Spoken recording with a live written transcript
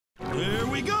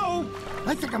we go!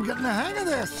 I think I'm getting the hang of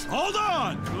this. Hold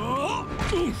on!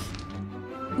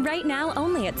 Right now,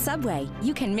 only at Subway,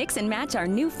 you can mix and match our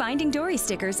new Finding Dory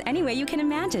stickers any way you can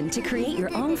imagine to create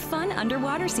your own fun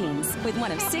underwater scenes with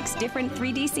one of 6 different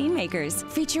 3D scene makers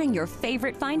featuring your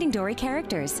favorite Finding Dory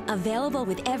characters. Available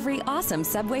with every awesome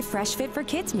Subway Fresh Fit for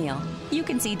Kids meal. You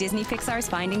can see Disney Pixar's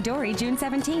Finding Dory June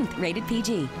 17th, rated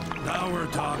PG. Now we're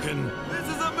talking. This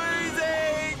is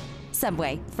amazing!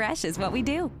 Subway, fresh is what we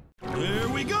do. Here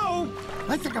we go!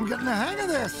 I think I'm getting the hang of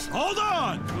this. Hold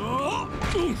on!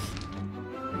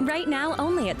 Right now,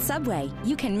 only at Subway,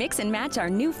 you can mix and match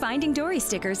our new Finding Dory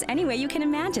stickers any way you can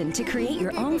imagine to create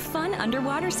your own fun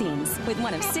underwater scenes with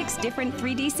one of 6 different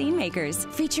 3D scene makers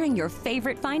featuring your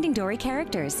favorite Finding Dory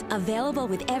characters. Available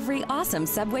with every awesome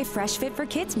Subway Fresh Fit for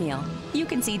Kids meal. You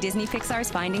can see Disney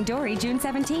Pixar's Finding Dory June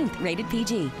 17th, rated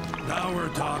PG. Now we're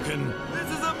talking. This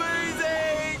is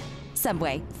amazing!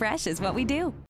 Subway, fresh is what we do.